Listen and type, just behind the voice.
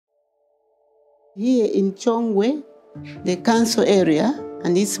Here in Chongwe, the council area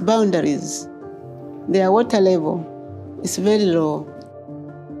and its boundaries, their water level is very low.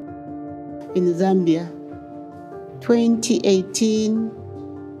 In Zambia, 2018,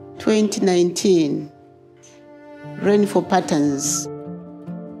 2019, rainfall patterns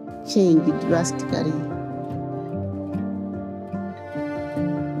changed drastically.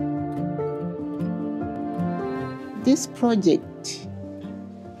 This project,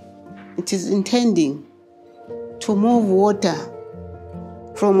 it is intending to move water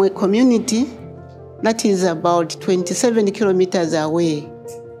from a community that is about 27 kilometers away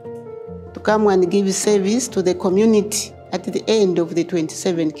to come and give service to the community at the end of the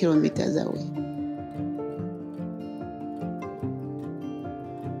 27 kilometers away.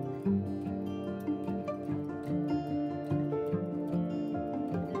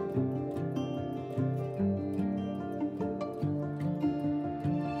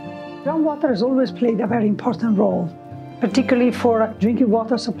 Groundwater has always played a very important role, particularly for drinking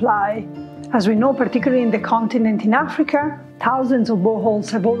water supply. As we know, particularly in the continent in Africa, thousands of boreholes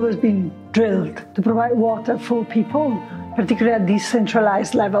have always been drilled to provide water for people, particularly at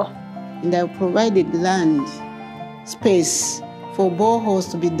decentralized level. And they have provided land, space for boreholes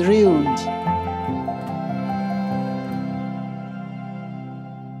to be drilled.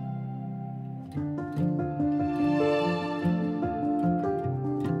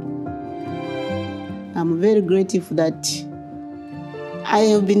 I'm very grateful that I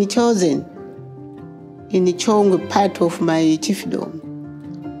have been chosen in the Chongwe part of my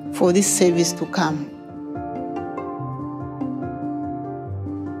chiefdom for this service to come.